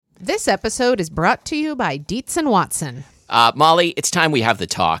This episode is brought to you by Dietz and Watson. Molly, it's time we have the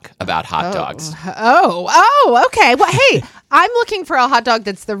talk about hot dogs. Oh, okay. Well, hey, I'm looking for a hot dog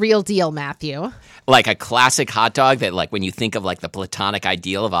that's the real deal, Matthew. Like a classic hot dog that, like, when you think of, like, the platonic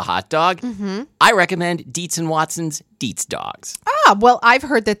ideal of a hot dog, I recommend Dietz and Watson's Dietz Dogs. Well, I've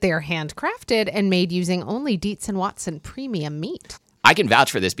heard that they're handcrafted and made using only Dietz and Watson premium meat. I can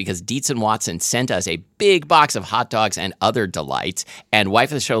vouch for this because Dietz and Watson sent us a big box of hot dogs and other delights. And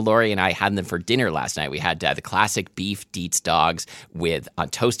wife of the show, Lori, and I had them for dinner last night. We had the classic beef Dietz dogs with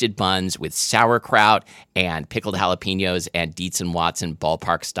toasted buns with sauerkraut and pickled jalapenos and Dietz and Watson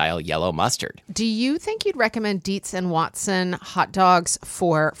ballpark-style yellow mustard. Do you think you'd recommend Dietz and Watson hot dogs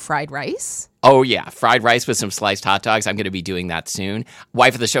for fried rice? Oh, yeah. Fried rice with some sliced hot dogs. I'm going to be doing that soon.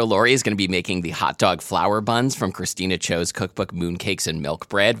 Wife of the show, Lori, is going to be making the hot dog flour buns from Christina Cho's cookbook, Mooncakes and Milk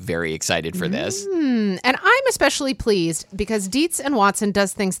Bread. Very excited for this. And I'm especially pleased because Dietz and Watson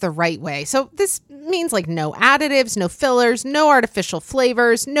does things the right way. So this means like no additives, no fillers, no artificial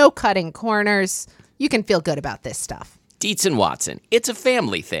flavors, no cutting corners. You can feel good about this stuff. Dietz and Watson. It's a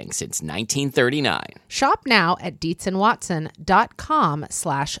family thing since 1939. Shop now at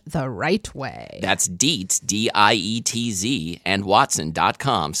dietzandwatson.com/the right way. That's Dietz, D-I-E-T-Z, and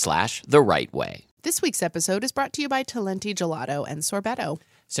Watson.com/the right way. This week's episode is brought to you by Talenti Gelato and Sorbetto.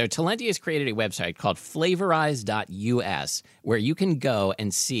 So Talenti has created a website called Flavorize.us where you can go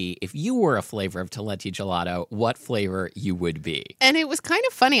and see if you were a flavor of Talenti Gelato, what flavor you would be. And it was kind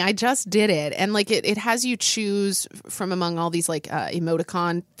of funny. I just did it. And like it has you choose from among all these like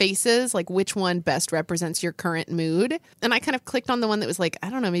emoticon faces, like which one best represents your current mood. And I kind of clicked on the one that was like, I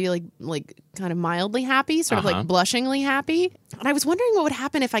don't know, maybe like kind of mildly happy, sort of like blushingly happy. And I was wondering what would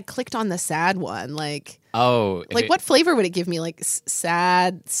happen if I clicked on the sad one. Like what flavor would it give me? Like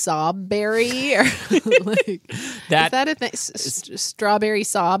sad sobberry or like is that a thing? Strawberry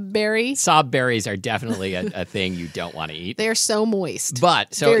sobberry? Sobberries are definitely a thing you don't want to eat. They're so moist.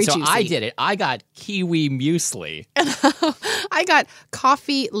 But so juicy. I did it. I got kiwi muesli. I got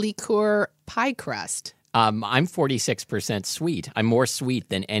coffee liqueur pie crust. I'm 46% sweet. I'm more sweet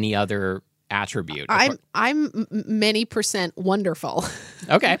than any other attribute. I'm many percent wonderful.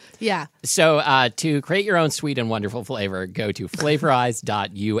 Okay. Yeah. So to create your own sweet and wonderful flavor, go to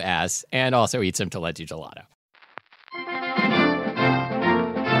Flavorize.us and also eat some Talenti Gelato.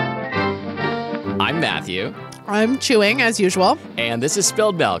 I'm Matthew. I'm chewing as usual. And this is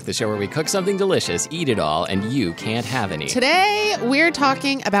Spilled Milk, the show where we cook something delicious, eat it all, and you can't have any. Today, we're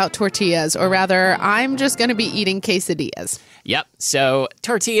talking about tortillas, or rather, I'm just going to be eating quesadillas. Yep. So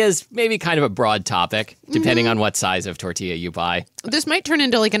tortillas, maybe kind of a broad topic, depending on what size of tortilla you buy. This might turn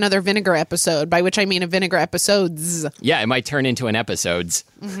into like another vinegar episode, by which I mean a vinegar episodes. Yeah, it might turn into an episodes.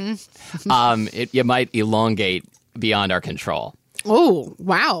 It might elongate beyond our control. Oh,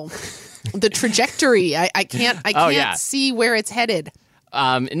 wow. The trajectory. I can't see where it's headed.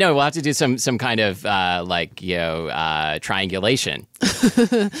 No, we'll have to do some kind of triangulation.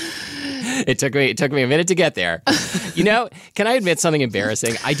 It took me a minute to get there. Can I admit something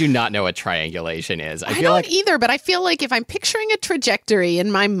embarrassing? I do not know what triangulation is. I don't either, but I feel like if I'm picturing a trajectory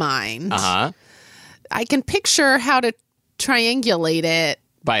in my mind, I can picture how to triangulate it.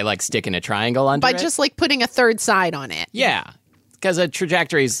 By like sticking a triangle under it? By just like putting a third side on it. Yeah. Because a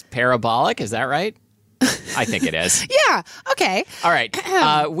trajectory is parabolic, is that right? I think it is. Yeah, okay. All right.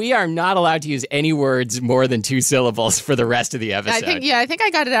 We are not allowed to use any words more than 2 syllables for the rest of the episode. I think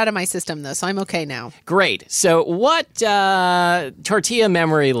I got it out of my system, though, so I'm okay now. Great. So what tortilla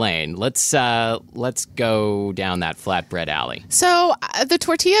memory lane? Let's go down that flatbread alley. So the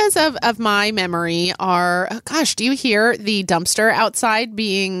tortillas of my memory are, gosh, do you hear the dumpster outside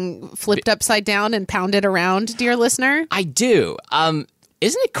being flipped upside down and pounded around, dear listener? I do.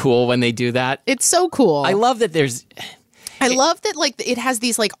 Isn't it cool when they do that? It's so cool. I love that there's... I love that, like, it has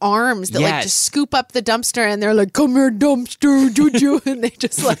these, like, arms that, like, just scoop up the dumpster, and they're like, come here, dumpster, Juju, and they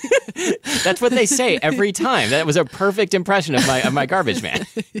just, like... That's what they say every time. That was a perfect impression of my garbage man.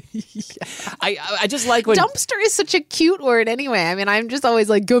 Yeah. I just like when... Dumpster is such a cute word anyway. I mean, I'm just always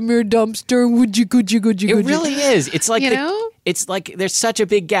like, come here, dumpster, would you. It really is. It's like... know? It's like there's such a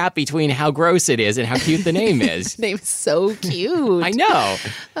big gap between how gross it is and how cute the name is. The name is so cute. I know.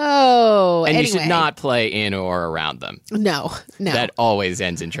 Oh, and you should not play in or around them. No. That always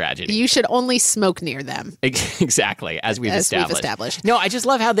ends in tragedy. You should only smoke near them. Exactly, as we've established. No, I just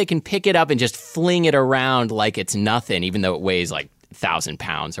love how they can pick it up and just fling it around like it's nothing, even though it weighs like 1,000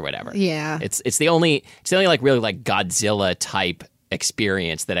 pounds or whatever. Yeah. It's the only like really like Godzilla type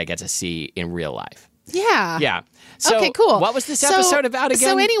experience that I get to see in real life. Yeah. Yeah. So okay, cool. What was this episode about again?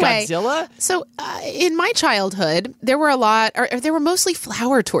 So anyway, Godzilla? So in my childhood, there were there were mostly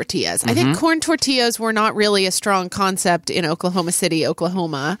flour tortillas. I think corn tortillas were not really a strong concept in Oklahoma City,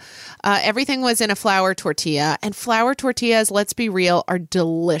 Oklahoma. Everything was in a flour tortilla, and flour tortillas, let's be real, are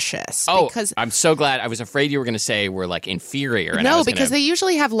delicious. Oh, because I'm so glad. I was afraid you were going to say we're like inferior. And no, because they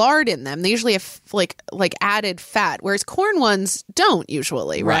usually have lard in them. They usually have like added fat, whereas corn ones don't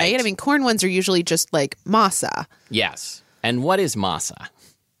usually, right? I mean, corn ones are usually just like masa. Yes. And what is masa?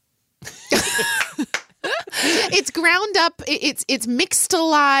 It's ground up. It's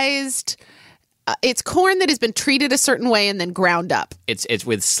mixtalized. It's corn that has been treated a certain way and then ground up. It's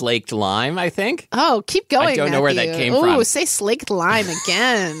with slaked lime, I think. Oh, keep going. I don't know where that came from. Oh, say slaked lime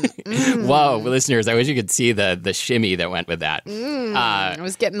again. Whoa, listeners! I wish you could see the shimmy that went with that. I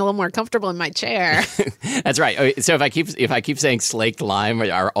was getting a little more comfortable in my chair. That's right. So if I keep saying slaked lime,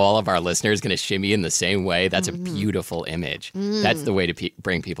 are all of our listeners going to shimmy in the same way? That's a beautiful image. That's the way to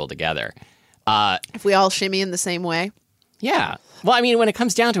bring people together. If we all shimmy in the same way. Yeah. Well, I mean, when it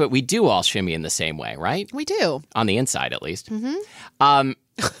comes down to it, we do all shimmy in the same way, right? We do. On the inside, at least. I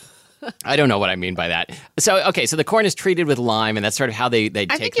don't know what I mean by that. So, okay, so the corn is treated with lime, and that's sort of how they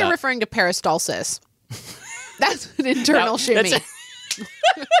take I think you're referring to peristalsis. That's an internal shimmy.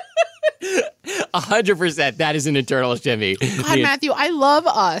 100%. That is an internal shimmy. God, Matthew, I love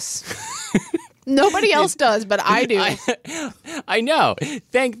us. Nobody else does, but I do. I know.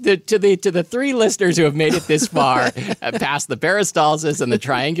 Thank to the three listeners who have made it this far, past the peristalsis and the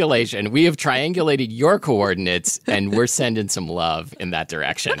triangulation. We have triangulated your coordinates, and we're sending some love in that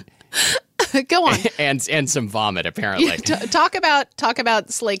direction. Go on. and some vomit, apparently. Talk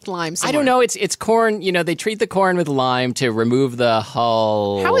about slaked lime. Somewhere. I don't know. It's corn. You know, they treat the corn with lime to remove the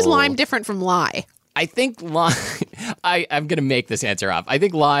hull. How is lime different from lye? I think lime. I'm going to make this answer up. I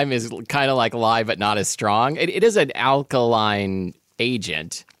think lime is kind of like lye, but not as strong. It is an alkaline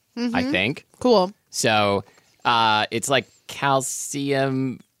agent, I think. Cool. So it's like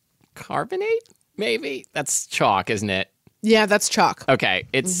calcium carbonate, maybe? That's chalk, isn't it? Yeah, that's chalk. Okay.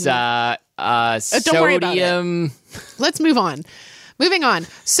 It's don't worry about sodium. it. Let's move on. Moving on.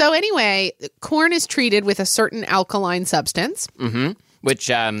 So anyway, corn is treated with a certain alkaline substance. Which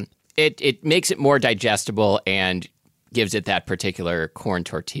it makes it more digestible and gives it that particular corn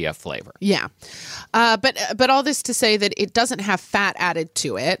tortilla flavor. Yeah. But all this to say that it doesn't have fat added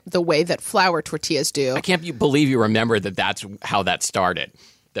to it the way that flour tortillas do. I can't believe you remember that's how that started.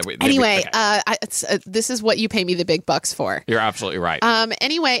 Anyway, this is what you pay me the big bucks for. You're absolutely right.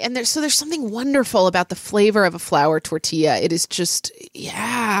 Anyway, and there's something wonderful about the flavor of a flour tortilla. It is just,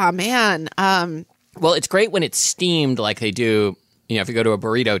 yeah, man. Well, it's great when it's steamed like they do. You know, if you go to a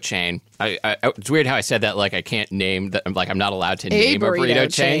burrito chain, it's weird how I said that. Like I can't name that. Like I'm not allowed to name a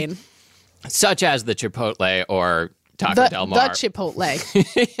burrito chain, such as the Chipotle or Taco Del Mar. The Chipotle.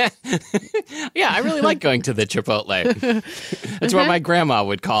 Yeah, I really like going to the Chipotle. That's what my grandma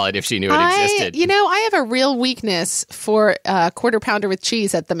would call it if she knew it existed. You know, I have a real weakness for quarter pounder with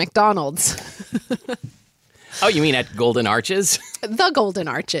cheese at the McDonald's. Oh, you mean at Golden Arches? The Golden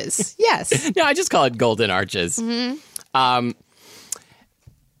Arches, yes. No, I just call it Golden Arches.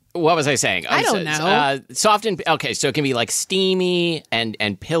 What was I saying? I don't know. Soft and okay, so it can be like steamy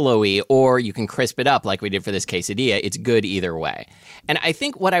and pillowy, or you can crisp it up like we did for this quesadilla. It's good either way. And I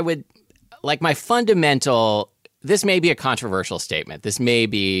think what I would like my fundamental. This may be a controversial statement. This may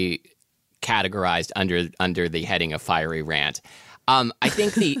be categorized under the heading of fiery rant. I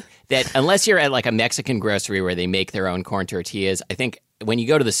think that unless you're at like a Mexican grocery where they make their own corn tortillas, I think when you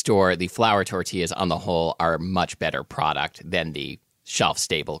go to the store, the flour tortillas on the whole are a much better product than the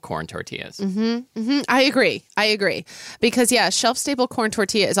shelf-stable corn tortillas. I agree. Because, yeah, shelf-stable corn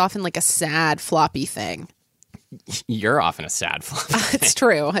tortilla is often like a sad, floppy thing. You're often a sad floppy It's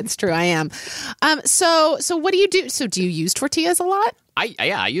true. I am. So what do you do? So do you use tortillas a lot?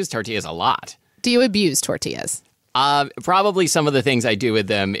 I use tortillas a lot. Do you abuse tortillas? Probably some of the things I do with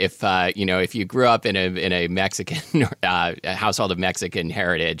them. If you grew up in a Mexican a household of Mexican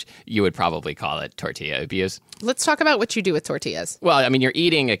heritage, you would probably call it tortilla abuse. Let's talk about what you do with tortillas. Well, I mean, you're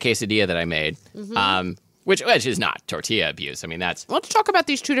eating a quesadilla that I made, which is not tortilla abuse. I mean, that's. Let's talk about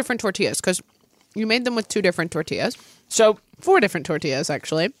these two different tortillas because you made them with two different tortillas. So 4 different tortillas,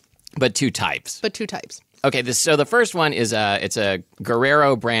 actually. But two types. Okay, so the first one is it's a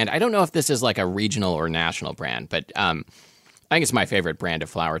Guerrero brand. I don't know if this is like a regional or national brand, but I think it's my favorite brand of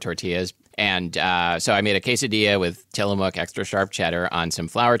flour tortillas. And so I made a quesadilla with Tillamook extra sharp cheddar on some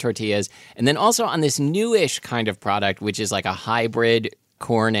flour tortillas, and then also on this newish kind of product, which is like a hybrid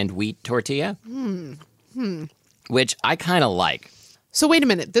corn and wheat tortilla, which I kind of like. So wait a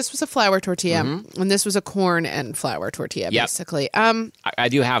minute. This was a flour tortilla, and this was a corn and flour tortilla, basically. I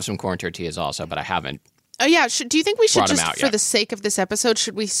do have some corn tortillas also, but I haven't. Oh yeah. Do you think we should Brought 'em just, out for yet. the sake of this episode,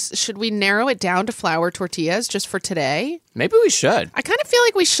 should we narrow it down to flour tortillas just for today? Maybe we should. I kind of feel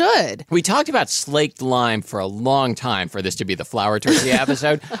like we should. We talked about slaked lime for a long time for this to be the flour tortilla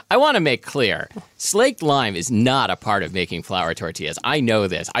episode. I want to make clear, slaked lime is not a part of making flour tortillas. I know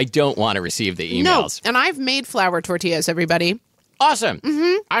this. I don't want to receive the emails. No, and I've made flour tortillas, everybody. Awesome.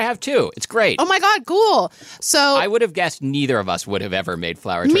 I have too. It's great. Oh my God, cool. So I would have guessed neither of us would have ever made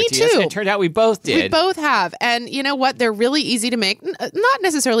flour Me tortillas. too. It turned out we both did. we both have. And you know what? They're really easy to make. Not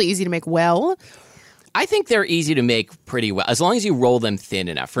necessarily easy to make well. I think they're easy to make pretty well, as long as you roll them thin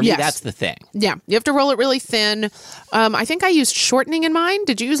enough. For me, Yes. that's the thing. Yeah, you have to roll it really thin. I think I used shortening in mine.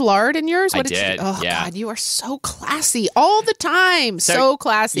 Did you use lard in yours? I What did, You, oh yeah. God, you are so classy all the time. So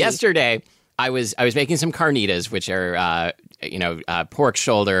classy. Yesterday, I was making some carnitas, which are pork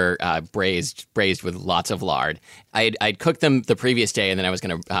shoulder braised with lots of lard. I'd cooked them the previous day, and then I was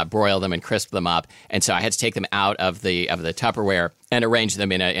going to broil them and crisp them up. And so I had to take them out of the Tupperware and arrange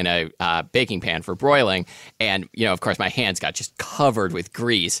them in a baking pan for broiling. And of course, my hands got just covered with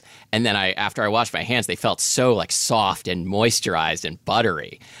grease. And then after I washed my hands, they felt so like soft and moisturized and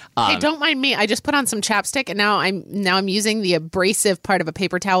buttery. Hey, don't mind me. I just put on some chapstick, and now I'm using the abrasive part of a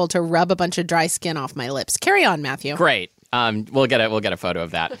paper towel to rub a bunch of dry skin off my lips. Carry on, Matthew. Great. We'll get a photo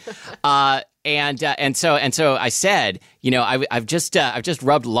of that. And so I said, I've just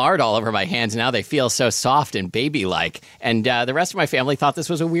rubbed lard all over my hands. Now they feel so soft and baby-like. And the rest of my family thought this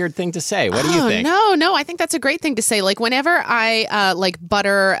was a weird thing to say. What do you think? No, I think that's a great thing to say. Like whenever I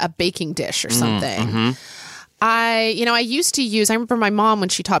butter a baking dish or something, I used to use. I remember my mom when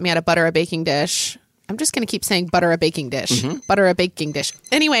she taught me how to butter a baking dish. I'm just going to keep saying butter a baking dish. Butter a baking dish.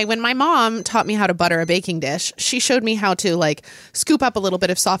 Anyway, when my mom taught me how to butter a baking dish, she showed me how to like scoop up a little bit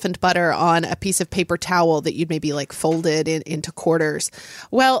of softened butter on a piece of paper towel that you'd maybe like folded into quarters.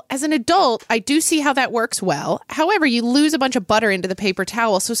 Well, as an adult, I do see how that works well. However, you lose a bunch of butter into the paper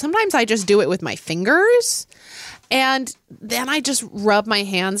towel. So sometimes I just do it with my fingers. And then I just rub my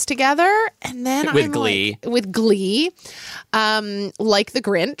hands together, and then With glee. like the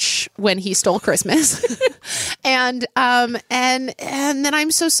Grinch when he stole Christmas, and then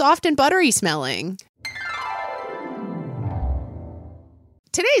I'm so soft and buttery smelling.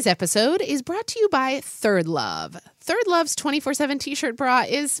 Today's episode is brought to you by Third Love. Third Love's 24/7 t-shirt bra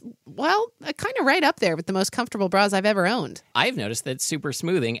is, kind of right up there with the most comfortable bras I've ever owned. I've noticed that it's super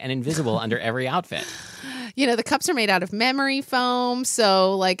smoothing and invisible under every outfit. The cups are made out of memory foam,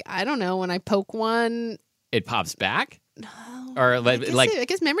 so I don't know, when I poke one, It pops back? Or I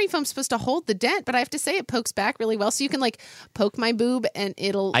guess memory foam's supposed to hold the dent, but I have to say it pokes back really well. So you can poke my boob and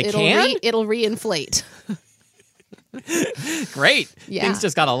it'll reinflate. Great. Yeah. Things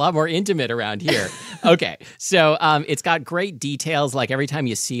just got a lot more intimate around here. Okay. So it's got great details. Like every time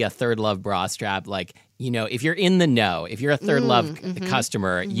you see a Third Love bra strap, if you're in the know, if you're a Third Love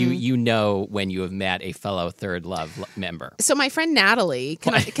customer, you know when you have met a fellow Third Love member. So my friend Natalie,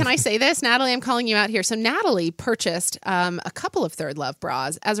 can I say this? Natalie, I'm calling you out here. So Natalie purchased a couple of Third Love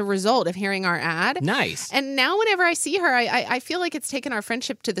bras as a result of hearing our ad. Nice. And now whenever I see her, I feel like it's taken our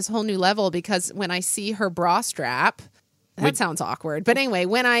friendship to this whole new level, because when I see her bra strap, that sounds awkward. But anyway,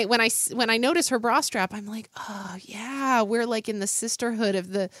 when I notice her bra strap, I'm like, oh yeah, we're like in the sisterhood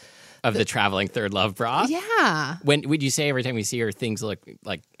of the traveling Third Love bra? Yeah. When would you say every time we see her, things look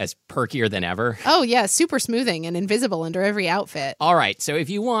like as perkier than ever? Oh, yeah. Super smoothing and invisible under every outfit. All right. So if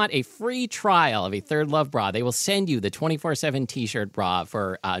you want a free trial of a Third Love bra, they will send you the 24/7 t-shirt bra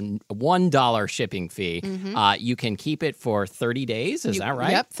for a $1 shipping fee. You can keep it for 30 days. Is that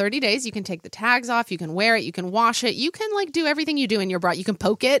right? Yep. 30 days. You can take the tags off. You can wear it. You can wash it. You can do everything you do in your bra. You can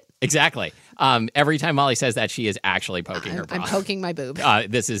poke it. Exactly. Every time Molly says that, she is actually poking her bra. I'm poking my boob.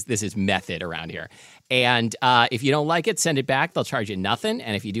 This is method around here. And if you don't like it, send it back. They'll charge you nothing.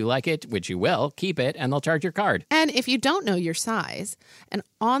 And if you do like it, which you will, keep it, and they'll charge your card. And if you don't know your size, an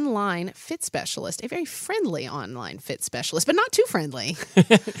online fit specialist, a very friendly online fit specialist, but not too friendly.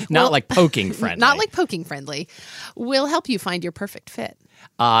 Not like poking friendly. Not like poking friendly, will help you find your perfect fit.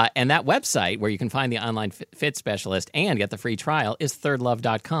 And that website where you can find the online fit specialist and get the free trial is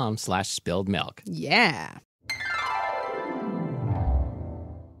thirdlove.com/spilledmilk. Yeah.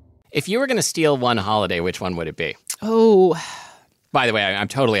 If you were going to steal one holiday, which one would it be? Oh. By the way, I'm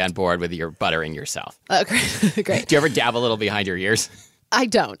totally on board with your buttering yourself. Great. Do you ever dab a little behind your ears? I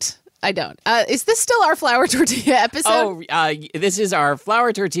don't. I don't. Is this still our flour tortilla episode? This is our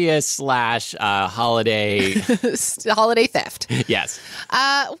flour tortilla / holiday. Holiday theft. Yes.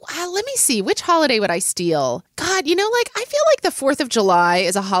 Let me see. Which holiday would I steal? God, I feel like the 4th of July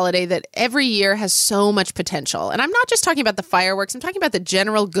is a holiday that every year has so much potential. And I'm not just talking about the fireworks. I'm talking about the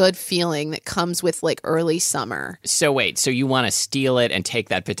general good feeling that comes with like early summer. So wait, so you want to steal it and take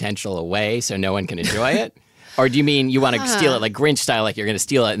that potential away so no one can enjoy it? Or do you mean you want to steal it like Grinch style, like you're going to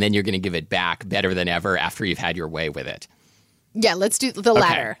steal it and then you're going to give it back better than ever after you've had your way with it? Yeah, let's do the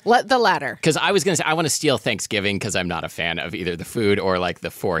latter. The latter. Because I was going to say, I want to steal Thanksgiving because I'm not a fan of either the food or like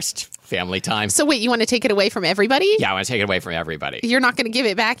the forced family time. So wait, you want to take it away from everybody? Yeah, I want to take it away from everybody. You're not going to give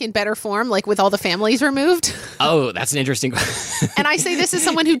it back in better form, like with all the families removed? Oh, that's an interesting question. And I say this as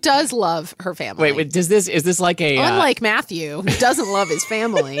someone who does love her family. Wait, is this like a... Unlike Matthew, who doesn't love his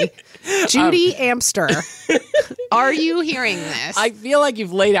family. Judy Amster, are you hearing this? I feel like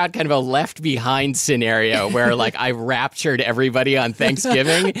you've laid out kind of a Left Behind scenario where like I raptured everybody on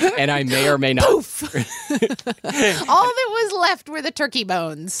Thanksgiving and I may or may not... Poof! All that was left were the turkey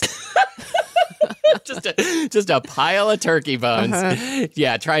bones. just a pile of turkey bones.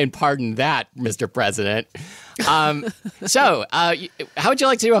 Yeah, try and pardon that, Mr. President. So, how would you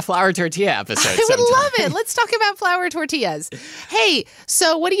like to do a flour tortilla episode? I would love it. Let's talk about flour tortillas. Hey,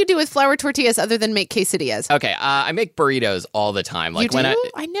 so what do you do with flour tortillas other than make quesadillas? Okay, I make burritos all the time. Like you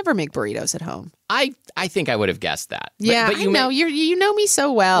do? I never make burritos at home. I think I would have guessed that. Yeah, but you know. You know me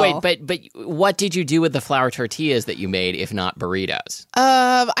so well. Wait, but what did you do with the flour tortillas that you made, if not burritos?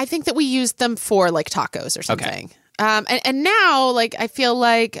 I think that we used them for like tacos or something. Okay. And now, like, I feel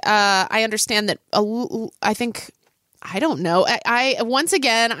like I understand that. I don't know. I once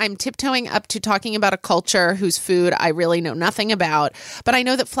again, I'm tiptoeing up to talking about a culture whose food I really know nothing about. But I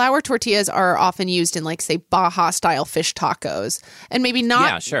know that flour tortillas are often used in, like, say, Baja style fish tacos, and maybe not.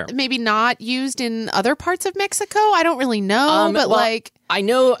 Yeah, sure. Maybe not used in other parts of Mexico. I don't really know,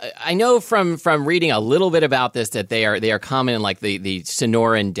 I know from reading a little bit about this that they are common in like the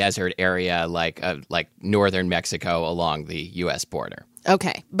Sonoran Desert area, like northern Mexico along the U.S. border.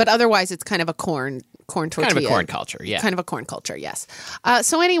 Okay, but otherwise it's kind of a corn tortilla. Kind of a corn culture, yeah. Kind of a corn culture, yes.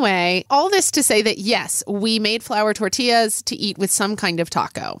 So anyway, all this to say that yes, we made flour tortillas to eat with some kind of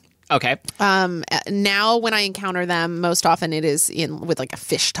taco. Okay. Now when I encounter them, most often it is with like a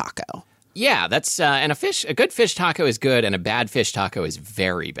fish taco. Yeah, that's and a good fish taco is good, and a bad fish taco is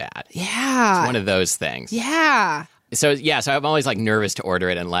very bad. Yeah, it's one of those things. Yeah. So I'm always like nervous to order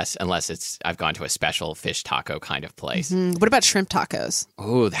it unless I've gone to a special fish taco kind of place. Mm-hmm. What about shrimp tacos?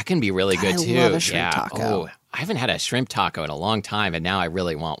 Oh, that can be really good too. I love a shrimp taco. Oh, I haven't had a shrimp taco in a long time, and now I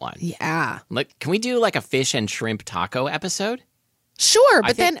really want one. Yeah. Like, can we do like a fish and shrimp taco episode? Sure,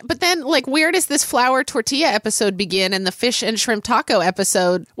 but then, like, where does this flour tortilla episode begin and the fish and shrimp taco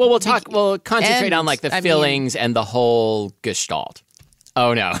episode? Well, we'll concentrate on like the fillings and the whole gestalt.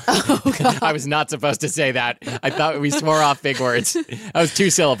 Oh no, I was not supposed to say that. I thought we swore off big words. That was 2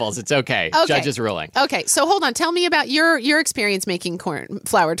 syllables. It's okay. Judge's ruling. Okay, so hold on. Tell me about your experience making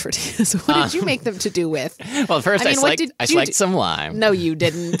flour tortillas. What did you make them to do with? Well, first I sliced some lime. No, you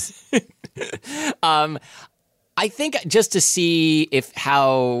didn't. I think just to see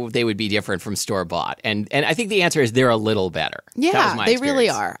how they would be different from store-bought. And I think the answer is they're a little better. Yeah, they really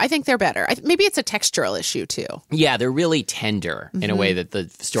are. I think they're better. Maybe it's a textural issue, too. Yeah, they're really tender in a way that the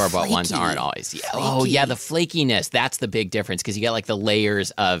store-bought ones aren't always. Yeah. Oh, yeah, the flakiness. That's the big difference because you get like the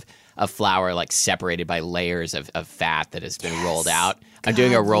layers of flour like separated by layers of fat that has been rolled out. I'm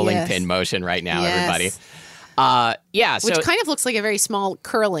doing a rolling pin motion right now, everybody. Which kind of looks like a very small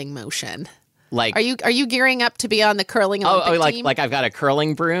curling motion. Like, are you gearing up to be on the curling Olympic team? Like I've got a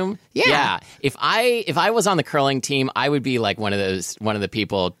curling broom? Yeah. If I was on the curling team, I would be like one of the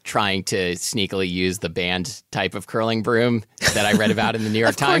people trying to sneakily use the band type of curling broom that I read about in the New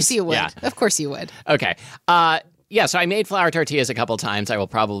York Times. Of course you would. Yeah. Of course you would. Okay. So I made flour tortillas a couple times. I will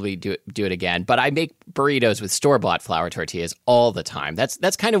probably do it again. But I make burritos with store-bought flour tortillas all the time.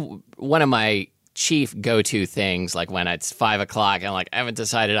 That's kind of one of my chief go-to things, like when it's 5 o'clock and like I haven't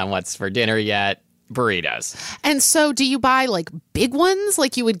decided on what's for dinner yet. Burritos. And so do you buy like big ones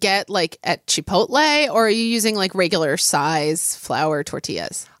like you would get like at Chipotle, or are you using like regular size flour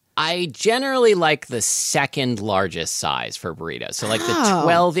tortillas? I generally like the second largest size for burritos. So like the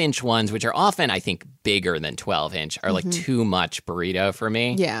 12-inch ones, which are often, I think, bigger than 12-inch, are like too much burrito for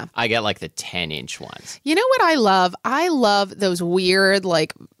me. Yeah. I get like the 10-inch ones. You know what I love? I love those weird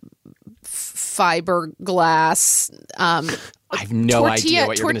like fiberglass I have no idea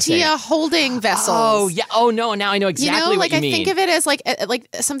what you're going to say. Tortilla holding vessels. Oh, yeah. Oh, no. Now I know exactly what you mean. I think of it as like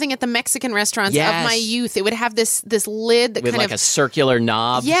something at the Mexican restaurants of my youth. It would have this lid that with kind like a circular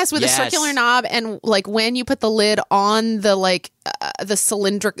knob. Yes, with a circular knob, and like when you put the lid on the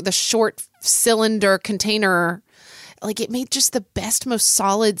the short cylinder container, like it made just the best, most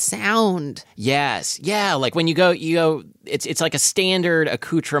solid sound. Yes. Yeah. Like when you go, it's like a standard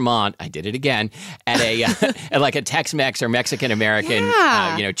accoutrement. I did it again at a at like a Tex-Mex or Mexican American,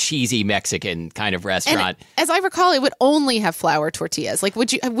 cheesy Mexican kind of restaurant. And as I recall, it would only have flour tortillas. Like,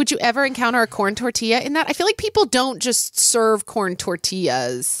 would you ever encounter a corn tortilla in that? I feel like people don't just serve corn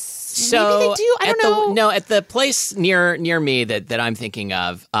tortillas. So maybe they do. I don't know. No, at the place near me that I'm thinking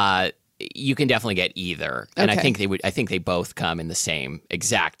of, you can definitely get either, and I think they both come in the same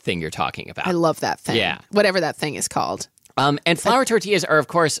exact thing you're talking about. I love that thing. Yeah, whatever that thing is called. And flour tortillas are, of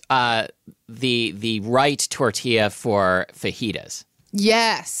course, the right tortilla for fajitas.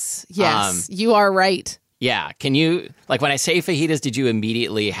 Yes, you are right. Yeah, can you, like, when I say fajitas, did you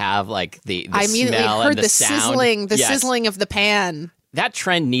immediately have like the I immediately smell heard and the sound? Sizzling of the pan. That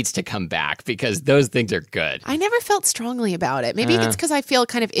trend needs to come back because those things are good. I never felt strongly about it. Maybe it's because I feel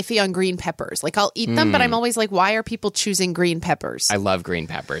kind of iffy on green peppers. Like, I'll eat them, but I'm always like, why are people choosing green peppers? I love green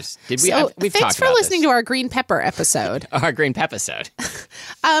peppers. We've thanks talked for about listening to our green pepper episode. Our green peppisode.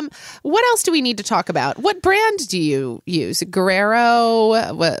 What else do we need to talk about? What brand do you use? Guerrero?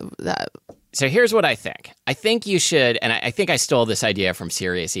 So here's what I think. I think you should, and I think I stole this idea from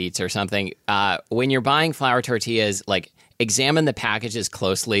Serious Eats or something. When you're buying flour tortillas, like, examine the packages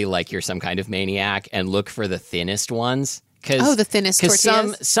closely like you're some kind of maniac and look for the thinnest ones. The thinnest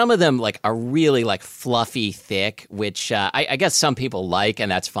tortillas? Because some of them like are really like fluffy thick, which I guess some people like,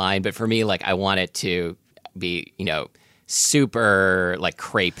 and that's fine. But for me, like, I want it to be, super like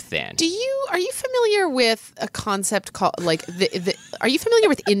crepe thin. Are you familiar with a concept called like are you familiar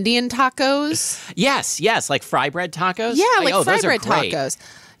with Indian tacos? Yes, like fry bread tacos? Yeah, like fry those bread tacos.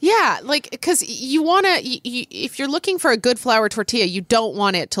 Yeah, like, because you want to, if you're looking for a good flour tortilla, you don't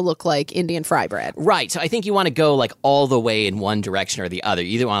want it to look like Indian fry bread. Right. So I think you want to go like all the way in one direction or the other.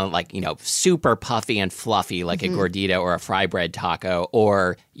 You either want like, super puffy and fluffy like a gordita or a fry bread taco,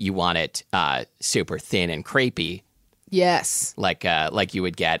 or you want it super thin and crepey. Yes. Like you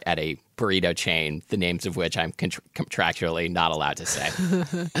would get at a burrito chain, the names of which I'm contractually not allowed to say.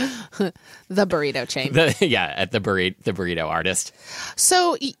 The burrito chain. At the burrito artist.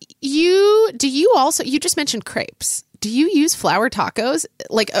 So you just mentioned crepes. Do you use flour tacos?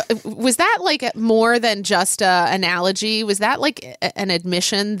 Like, was that like more than just an analogy? Was that like an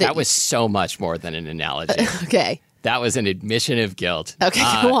admission? That was so much more than an analogy. Okay. That was an admission of guilt. Okay,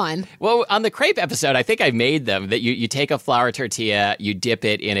 go on. Well, on the crepe episode, I think I made them that you take a flour tortilla, you dip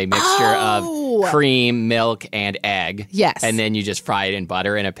it in a mixture of cream, milk, and egg. Yes. And then you just fry it in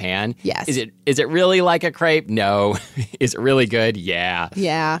butter in a pan. Yes. Is it really like a crepe? No. Is it really good? Yeah.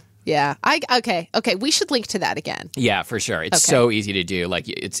 Yeah. Okay. We should link to that again. Yeah, for sure. It's so easy to do. Like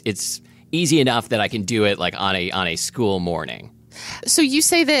it's easy enough that I can do it like on a school morning. So you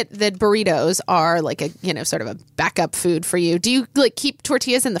say that burritos are like a, sort of a backup food for you. Do you like keep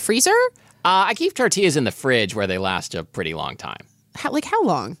tortillas in the freezer? I keep tortillas in the fridge where they last a pretty long time. How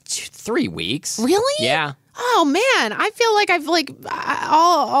long? 3 weeks. Really? Yeah. Oh man, I feel like I've like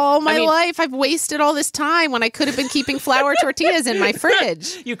all my life I've wasted all this time when I could have been keeping flour tortillas in my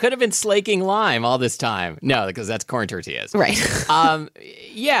fridge. You could have been slaking lime all this time. No, because that's corn tortillas. Right.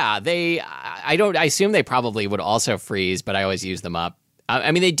 Yeah, I assume they probably would also freeze, but I always use them up.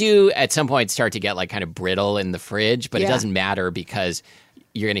 I mean, they do at some point start to get like kind of brittle in the fridge, but it doesn't matter because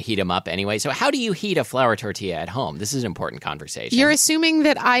you're going to heat them up anyway. So how do you heat a flour tortilla at home? This is an important conversation. You're assuming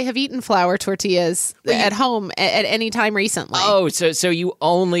that I have eaten flour tortillas at home at any time recently. Oh, so you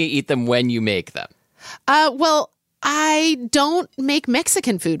only eat them when you make them? Well, I don't make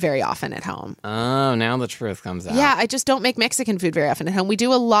Mexican food very often at home. Oh, now the truth comes out. Yeah, I just don't make Mexican food very often at home. We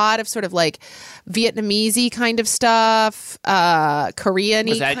do a lot of sort of like Vietnamese-y kind of stuff,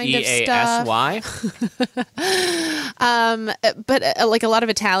 Korean-y kind of stuff. EASY? But like a lot of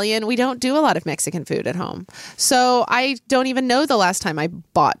Italian. We don't do a lot of Mexican food at home. So I don't even know the last time I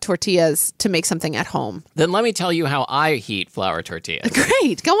bought tortillas to make something at home. Then let me tell you how I heat flour tortillas.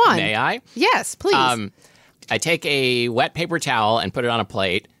 Great, go on. May I? Yes, please. I take a wet paper towel and put it on a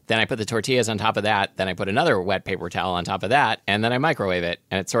plate. Then I put the tortillas on top of that. Then I put another wet paper towel on top of that. And then I microwave it,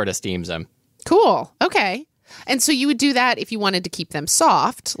 and it sort of steams them. Cool. Okay. And so you would do that if you wanted to keep them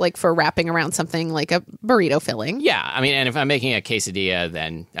soft, like for wrapping around something like a burrito filling. Yeah. I mean, and if I'm making a quesadilla,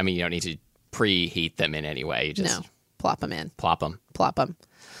 then, I mean, you don't need to preheat them in any way. You just plop them in. Plop them. Plop them.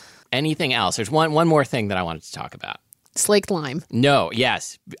 Anything else? There's one more thing that I wanted to talk about. Slaked lime. No,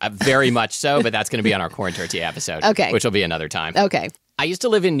 yes, very much so, but that's going to be on our corn tortilla episode, Okay. which will be another time. Okay. I used to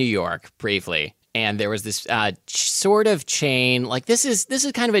live in New York briefly, and there was this sort of chain. Like this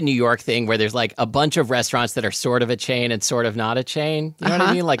is kind of a New York thing where there's like a bunch of restaurants that are sort of a chain and sort of not a chain. You know what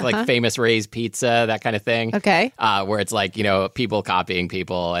I mean? Like Famous Ray's Pizza, that kind of thing. Okay. Where it's like, people copying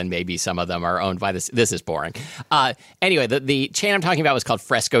people, and maybe some of them are owned by this. This is boring. Anyway, the chain I'm talking about was called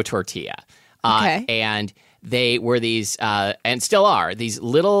Fresco Tortilla. Okay. And they were these, and still are, these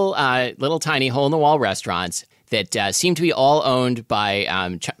little tiny hole-in-the-wall restaurants that seem to be all owned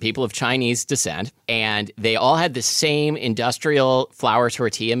by people of Chinese descent. And they all had the same industrial flour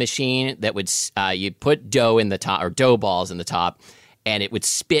tortilla machine that would, you'd put dough in the top, or dough balls in the top, and it would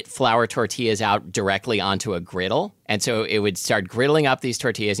spit flour tortillas out directly onto a griddle. And so it would start griddling up these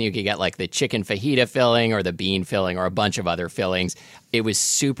tortillas, and you could get like the chicken fajita filling or the bean filling or a bunch of other fillings. It was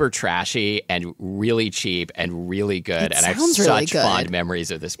super trashy and really cheap and really good. And I have such fond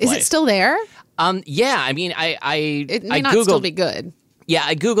memories of this place. Is it still there? Yeah. I mean, It may I not Googled, still be good. Yeah,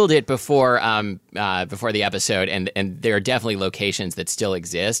 I Googled it before the episode, and there are definitely locations that still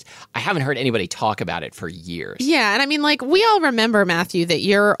exist. I haven't heard anybody talk about it for years. Yeah, and I mean, like, we all remember, Matthew, that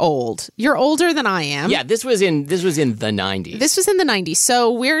you're old. You're older than I am. Yeah, this was in the 90s. This was in the 90s,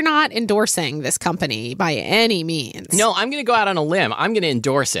 so we're not endorsing this company by any means. No, I'm going to go out on a limb. I'm going to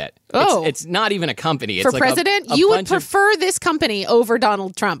endorse it. Oh. It's not even a company. It's For like president, you would prefer this company over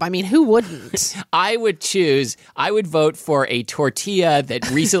Donald Trump. I mean, who wouldn't? I would vote for a tortilla that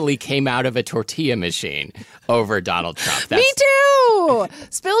recently came out of a tortilla machine over Donald Trump. Me too!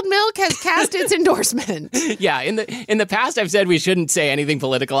 Spilled Milk has cast its endorsement. Yeah, in the past I've said we shouldn't say anything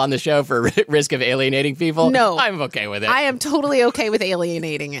political on the show for risk of alienating people. No. I'm okay with it. I am totally okay with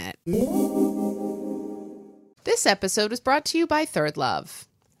alienating it. This episode was brought to you by Third Love.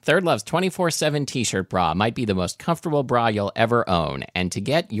 Third Love's 24/7 t-shirt bra might be the most comfortable bra you'll ever own. And to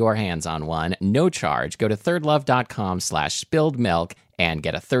get your hands on one, no charge, go to thirdlove.com/spilledmilk and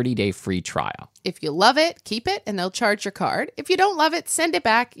get a 30-day free trial. If you love it, keep it, and they'll charge your card. If you don't love it, send it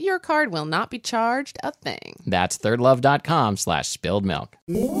back. Your card will not be charged a thing. That's thirdlove.com/spilledmilk.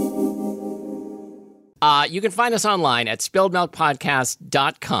 You can find us online at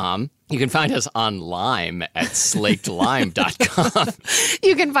spilledmilkpodcast.com. You can find us on Lime at slakedlime.com.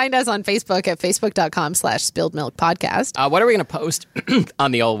 You can find us on Facebook at facebook.com/spilledmilkpodcast. What are we going to post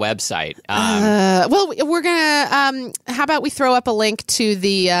on the old website? Well, we're going to, how about we throw up a link to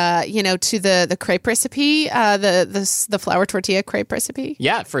the, to the crepe recipe, the flour tortilla crepe recipe?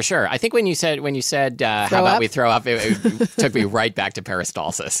 Yeah, for sure. I think when you said how about we throw up, it took me right back to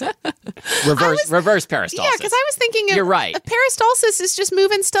peristalsis. Reverse peristalsis. Yeah, because I was thinking You're right. Peristalsis is just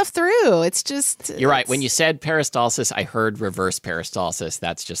moving stuff through. It's just... You're right. When you said peristalsis, I heard reverse peristalsis.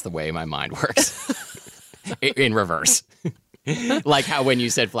 That's just the way my mind works. In reverse. Like how when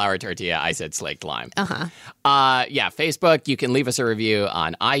you said flour tortilla, I said slaked lime. Yeah, Facebook, you can leave us a review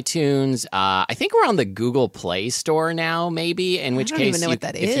on iTunes. I think we're on the Google Play Store now, maybe, in which case, even know what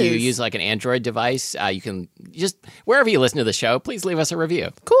that if is. you use like an Android device, you can just, wherever you listen to the show, please leave us a review.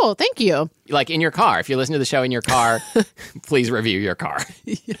 Cool, thank you. Like in your car. If you listen to the show in your car, please review your car.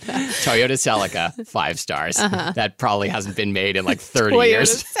 Toyota Celica, 5 stars. That probably hasn't been made in like 30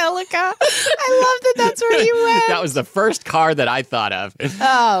 years. Celica. I love that that's where you went. That was the first car that I thought of.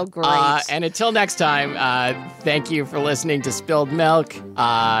 Oh, great. And until next time, thank you for listening to Spilled Milk,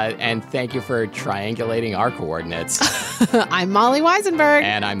 and thank you for triangulating our coordinates. I'm Molly Weisenberg.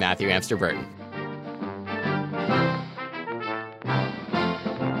 And I'm Matthew Amster Burton.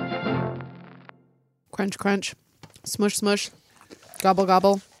 Crunch, crunch. Smush, smush. Gobble,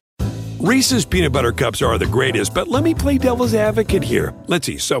 gobble. Reese's peanut butter cups are the greatest, but let me play devil's advocate here. Let's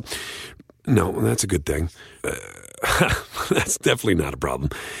see. So, no, that's a good thing. That's definitely not a problem.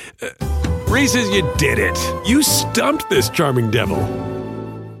 Reese's, you did it. You stumped this charming devil.